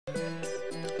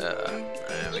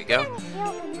There we go.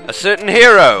 A certain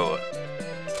hero!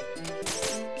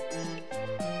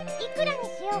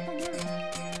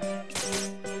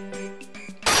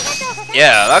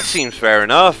 Yeah, that seems fair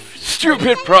enough.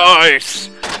 Stupid price!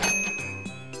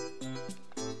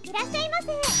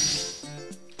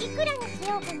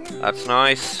 That's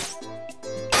nice.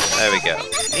 There we go.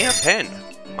 Yeah, pen.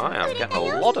 I am getting a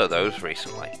lot of those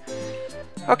recently.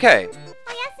 Okay.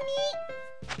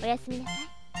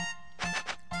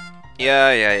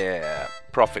 Yeah.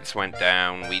 Profits went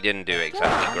down. We didn't do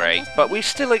exactly great, but we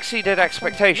still exceeded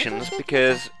expectations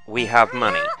because we have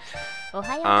money.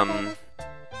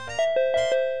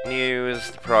 News,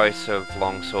 the price of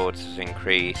long swords has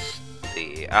increased.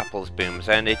 The apples boom has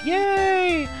ended.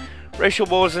 Yay! Racial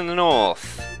wars in the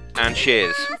north. And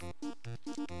shiz.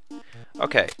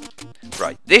 Okay.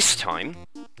 Right, this time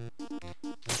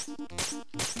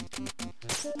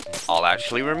I'll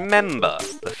actually remember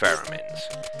the pheromones.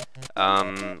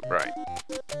 Right.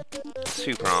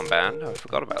 Super armband. I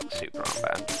forgot about the super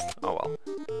armband. Oh well.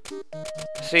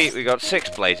 See, we got 6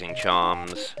 blazing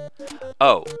charms.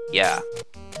 Oh, yeah.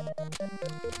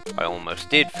 I almost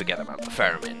did forget about the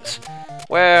pheromones.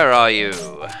 Where are you?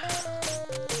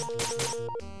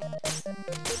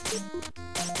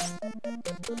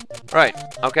 Right,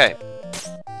 okay.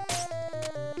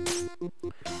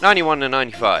 91 to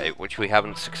 95, which we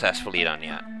haven't successfully done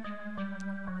yet.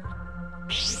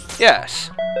 Yes.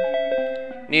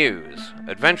 News.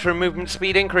 Adventure and movement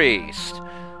speed increased.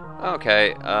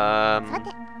 Okay,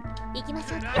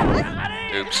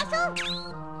 oops.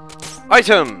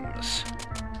 Items!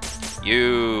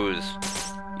 Use.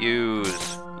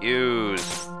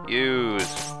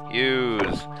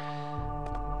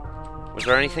 Was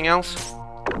there anything else?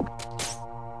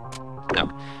 No.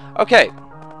 Okay.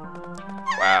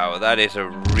 Wow, that is a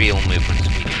real movement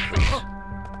speed increase.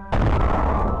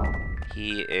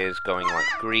 He is going like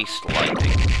greased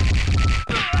lightning.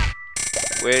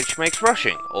 Which makes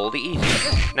rushing all the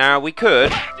easier. Now, we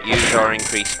could use our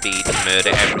increased speed to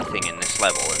murder everything in this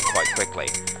level and quite quickly.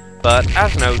 But,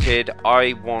 as noted,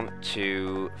 I want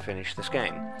to finish this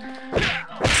game.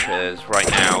 Because right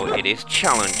now, it is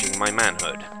challenging my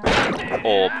manhood.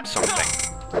 Or something.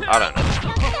 I don't know.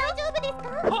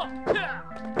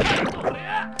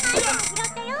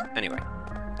 Anyway.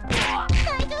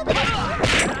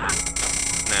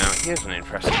 Now, here's an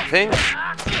interesting thing.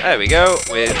 There we go.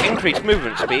 With increased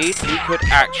movement speed, we could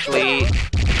actually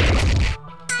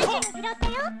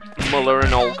muller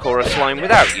an old chorus line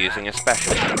without using a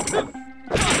special.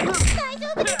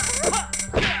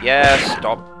 Yeah,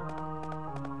 stop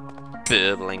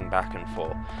burbling back and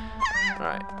forth.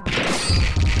 Right.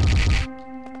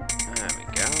 There we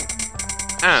go.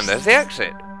 And there's the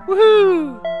exit.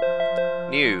 Woohoo!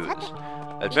 News.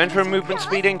 Adventure and movement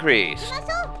speed increase.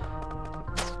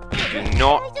 Do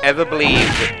not ever believe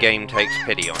that game takes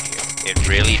pity on you. It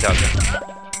really doesn't.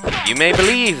 You may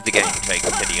believe the game takes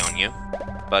pity on you,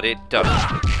 but it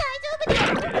doesn't.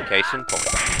 Case in point.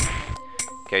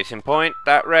 Case in point,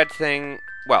 that red thing...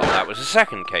 Well, that was a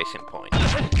second case in point.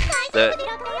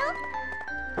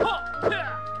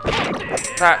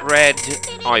 That red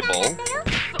eyeball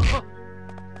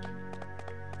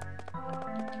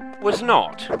was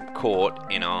not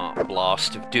caught in our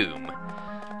blast of doom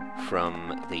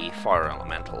from the fire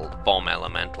elemental, the bomb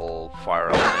elemental, fire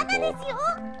elemental.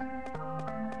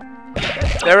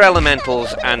 They're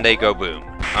elementals and they go boom,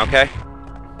 okay?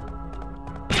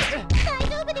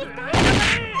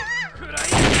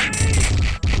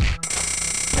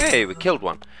 Hey, we killed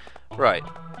one. Right.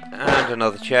 And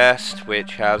another chest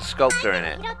which has sculptor in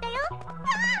it.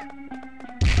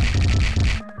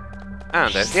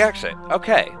 And there's the exit.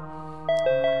 Okay.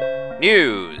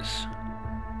 News.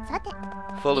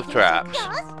 Full of traps.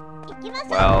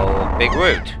 Well, big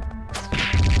woot.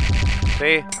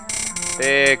 See?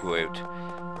 Big woot.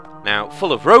 Now,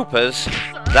 full of ropers,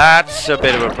 that's a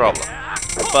bit of a problem.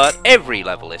 But every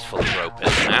level is full of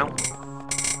ropers now.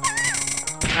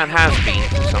 And has been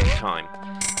for some time.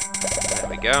 There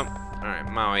we go. Alright,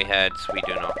 Maui heads, we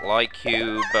do not like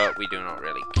you, but we do not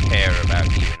really care about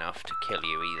you enough to kill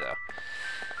you either.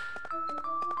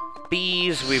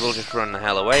 Bees, we will just run the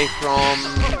hell away from.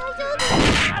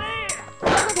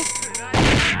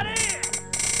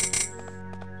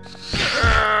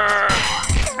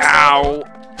 Ow!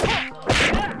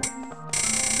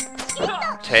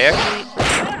 Tacky?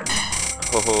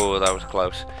 Oh, that was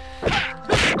close.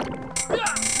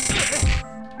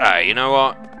 You know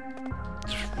what?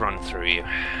 Just run through you.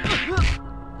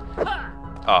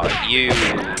 Oh, you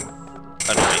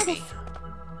annoy me.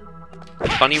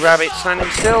 Bunny rabbit standing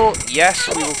still? Yes,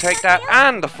 we will take that.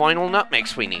 And the final nut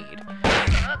mix we need.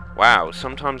 Wow,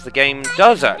 sometimes the game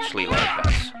does actually like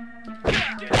us.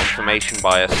 Confirmation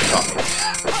bias aside.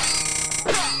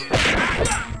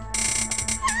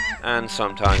 And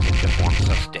sometimes it just wants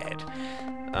us dead.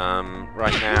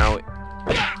 Right now,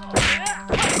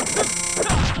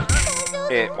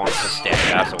 it wants us dead,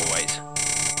 as always.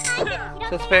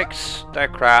 Toothpicks, they're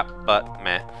crap, but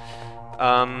meh.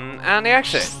 And the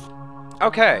exit.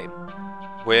 Okay.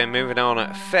 We're moving on at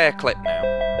a fair clip now.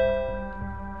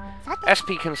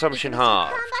 SP consumption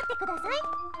halved.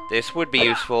 This would be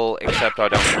useful, except I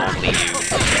don't normally use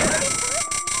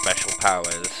special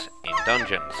powers in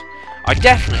dungeons. I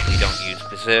definitely don't use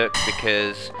Berserk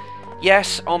because,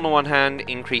 yes, on the one hand,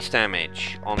 increased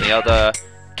damage. On the other,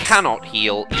 cannot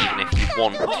heal even if you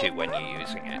want to when you're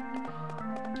using it.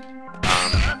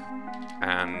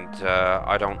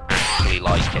 I don't actually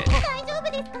like it.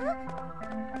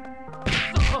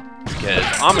 Because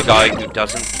I'm a guy who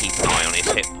doesn't keep an eye on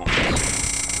his hit points.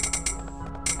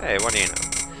 Hey, what do you know?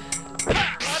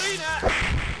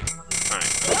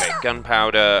 Alright, okay,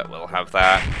 gunpowder, we'll have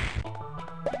that.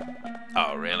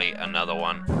 Oh, really? Another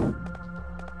one?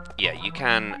 Yeah, you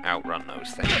can outrun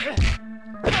those things.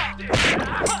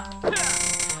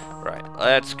 Right,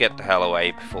 let's get the hell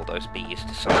away before those bees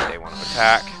decide they want to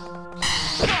attack.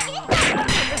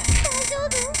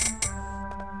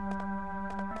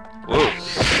 Whoa,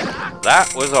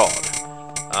 that was odd.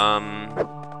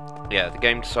 Yeah, the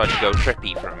game decided to go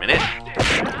trippy for a minute.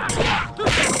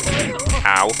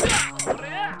 Ow.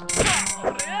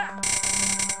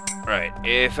 Right,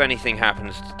 if anything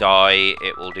happens to die,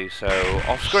 it will do so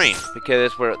off-screen,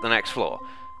 because we're at the next floor.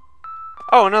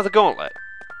 Oh, another gauntlet.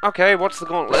 Okay, what's the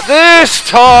gauntlet this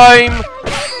time?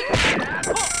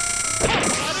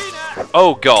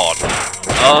 Oh god.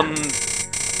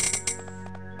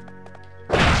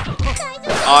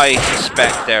 I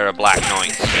suspect there are Black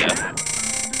Knights here.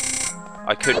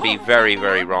 I could be very,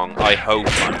 very wrong. I hope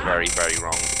I'm very, very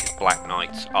wrong, because Black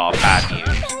Knights are bad news.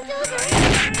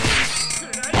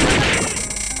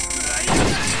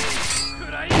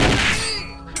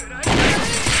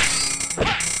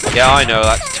 Yeah, I know,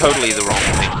 that's totally the wrong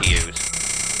thing to use.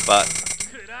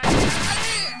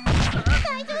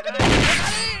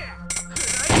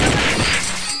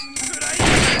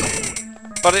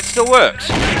 But it still works.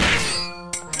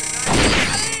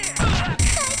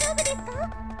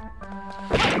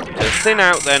 To thin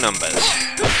out their numbers,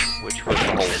 which was the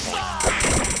whole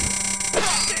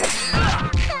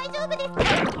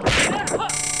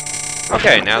point.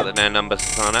 Okay, now that their numbers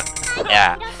are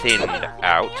thinned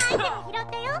out,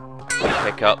 we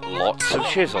pick up lots of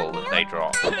chisel that they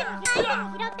drop.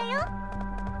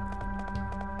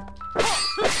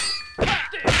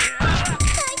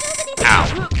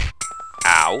 Ow.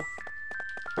 Ow.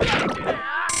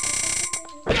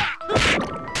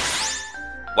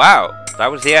 Wow,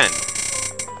 that was the end.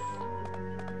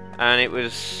 And it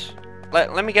was...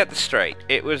 Let me get this straight.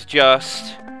 It was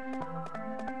just...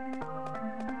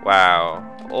 Wow.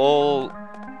 All...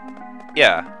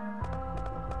 Yeah.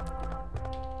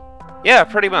 Yeah,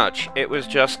 pretty much. It was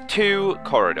just 2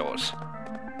 corridors.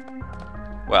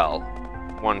 Well,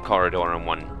 1 corridor and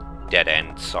 1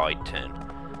 dead-end side turn.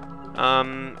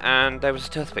 And there was a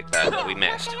toothpick there that we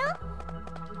missed.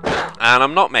 And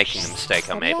I'm not making the mistake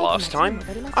I made last time.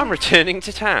 I'm returning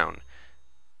to town.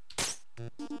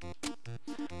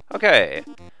 Okay.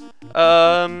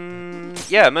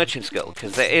 Yeah, merchant skill,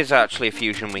 because there is actually a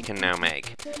fusion we can now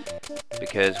make.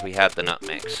 Because we had the nut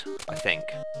mix, I think.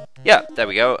 Yeah, there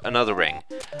we go, another ring.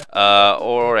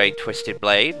 Or a twisted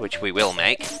blade, which we will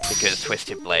make, because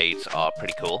twisted blades are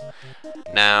pretty cool.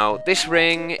 Now, this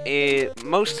ring is...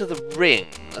 Most of the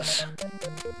rings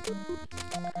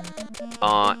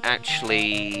are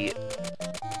actually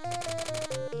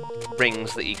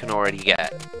rings that you can already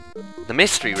get. The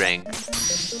mystery ring...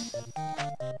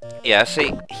 Yeah,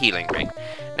 see? Healing ring.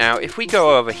 Now, if we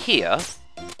go over here,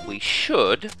 we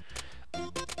should...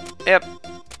 Yep.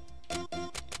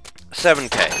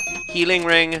 7k. Healing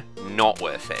ring, not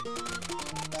worth it.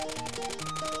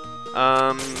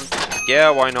 Yeah,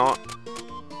 why not?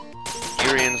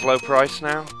 Urion's low price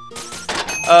now?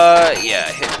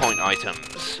 Yeah, hit point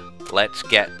items. Let's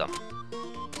get them.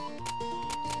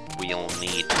 We'll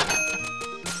need them.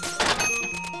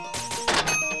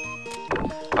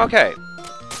 Okay.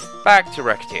 Back to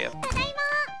Recettear,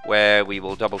 where we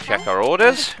will double check our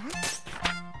orders.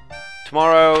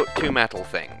 Tomorrow, 2 metal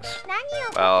things.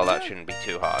 Well, that shouldn't be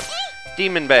too hard.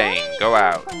 Demon Bane, go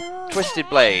out. Twisted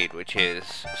Blade, which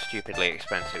is stupidly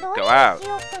expensive, go out.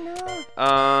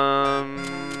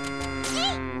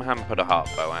 Haven't put a heart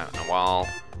bow out in a while.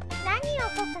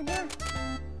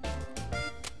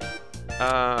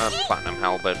 Platinum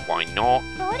Halberd, why not?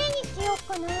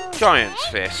 Giant's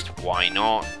Fist, why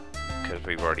not? Because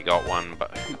we've already got one,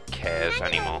 but who cares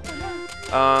anymore?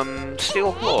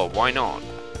 Steel Claw, why not?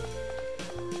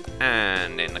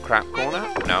 And in the crap corner?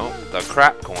 No, the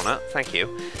crap corner, thank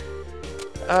you.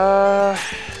 Yeah,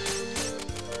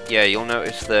 you'll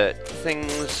notice that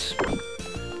things...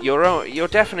 Your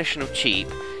definition of cheap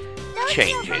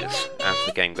changes as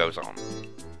the game goes on.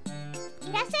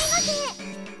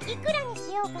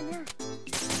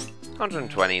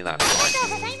 120, that's fine.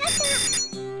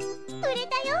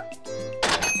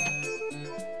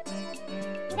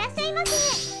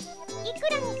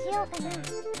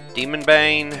 Demon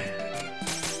Bane.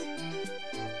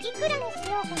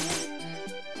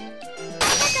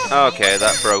 Okay,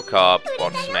 that broke our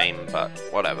what's name, but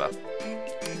whatever.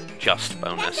 Just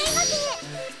bonus.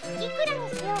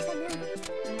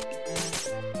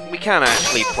 We can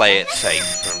actually play it safe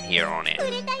from here on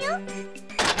in.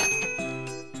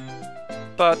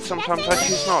 But sometimes I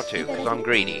choose not to, because I'm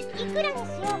greedy.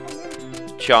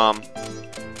 Charm.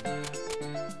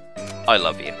 I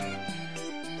love you.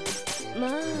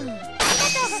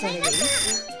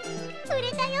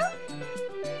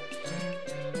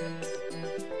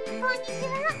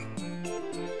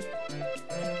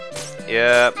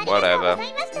 Yeah, whatever.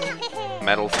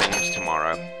 Metal things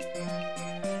tomorrow.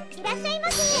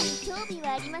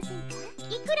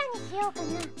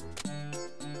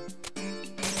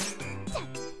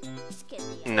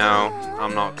 No,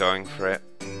 I'm not going for it.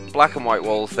 Black and white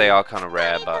walls, they are kind of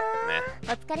rare, but meh.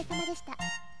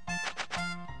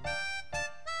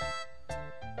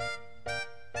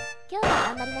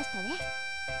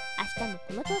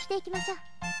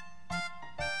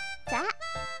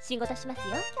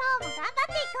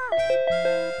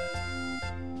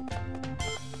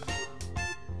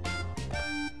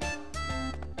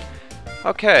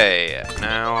 Okay,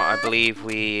 now I believe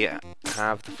we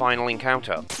have the final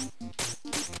encounter.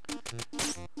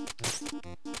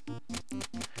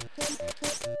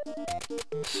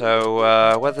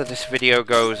 So, whether this video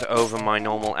goes over my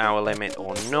normal hour limit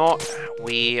or not,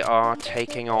 we are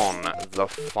taking on the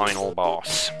final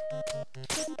boss.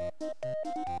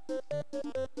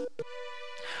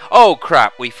 Oh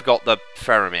crap, we forgot the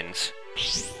pheromones.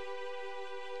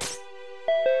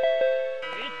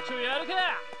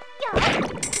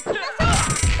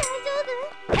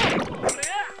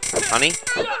 Honey?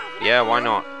 Yeah, why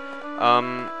not?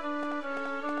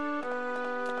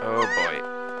 Oh boy.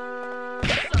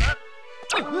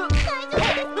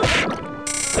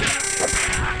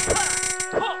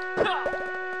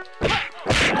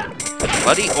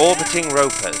 Bloody orbiting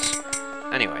ropers.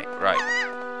 Anyway, right.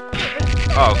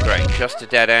 Oh great, just a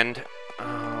dead end.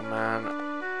 Oh man.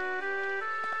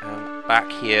 And back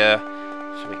here,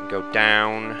 so we can go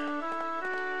down.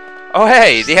 Oh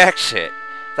hey, the exit!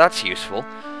 That's useful.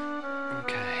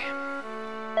 Okay.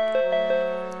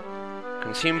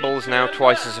 Consumables now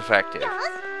twice as effective.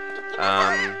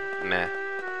 Meh.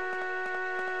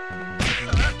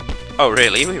 Oh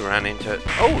really? We ran into...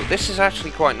 Oh, this is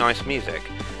actually quite nice music.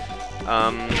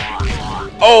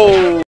 Oh!